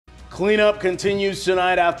Cleanup continues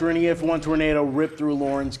tonight after an EF1 tornado ripped through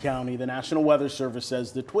Lawrence County. The National Weather Service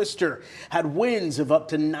says the twister had winds of up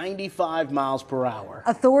to 95 miles per hour.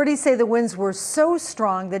 Authorities say the winds were so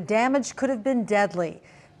strong the damage could have been deadly.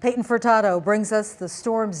 Peyton Furtado brings us the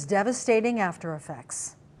storm's devastating after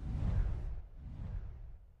effects.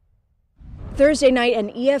 Thursday night, an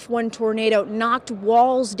EF1 tornado knocked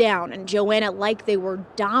walls down in Joanna like they were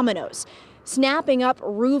dominoes, snapping up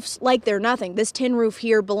roofs like they're nothing. This tin roof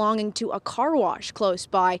here belonging to a car wash close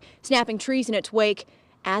by, snapping trees in its wake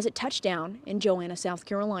as it touched down in Joanna, South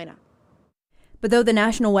Carolina. But though the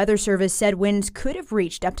National Weather Service said winds could have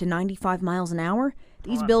reached up to 95 miles an hour,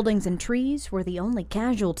 these buildings and trees were the only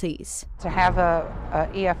casualties. To have a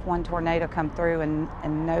EF1 tornado come through and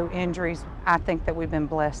no injuries, I think that we've been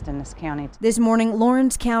blessed in this county. This morning,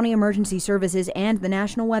 Lawrence County Emergency Services and the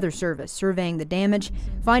National Weather Service surveying the damage,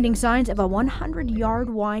 finding signs of a 100-yard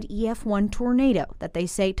wide EF1 tornado that they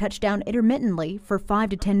say touched down intermittently for 5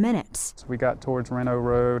 to 10 minutes. We got towards Reno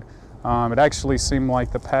Road. It actually seemed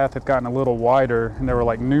like the path had gotten a little wider, and there were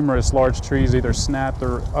like numerous large trees either snapped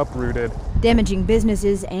or uprooted, damaging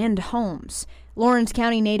businesses and homes. Lawrence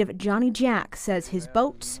County native Johnny Jack says his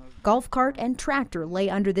boats, golf cart, and tractor lay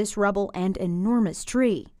under this rubble and enormous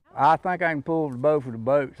tree. I think I can pull both of the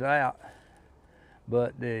boats out,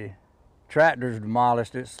 but the tractor's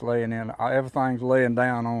demolished. It's laying in. Everything's laying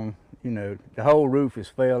down on, the whole roof is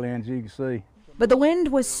fell in, as you can see. But the wind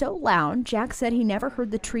was so loud, Jack said he never heard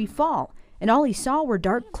the tree fall, and all he saw were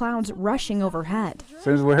dark clouds rushing overhead. As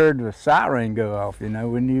soon as we heard the siren go off, we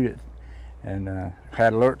knew it, and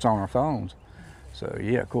had alerts on our phones. So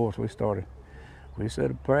yeah, of course we said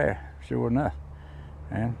a prayer, sure enough.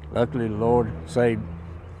 And luckily the Lord saved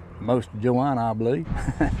most of Joanna, I believe.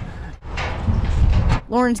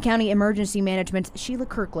 Lawrence County Emergency Management's Sheila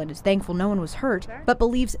Kirkland is thankful no one was hurt, but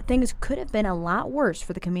believes things could have been a lot worse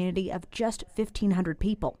for the community of just 1,500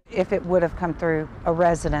 people. If it would have come through a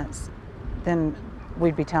residence, then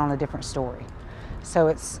we'd be telling a different story. So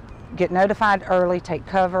it's get notified early, take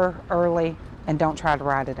cover early, and don't try to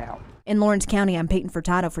ride it out. In Lawrence County, I'm Peyton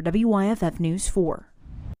Furtado for WYFF News 4.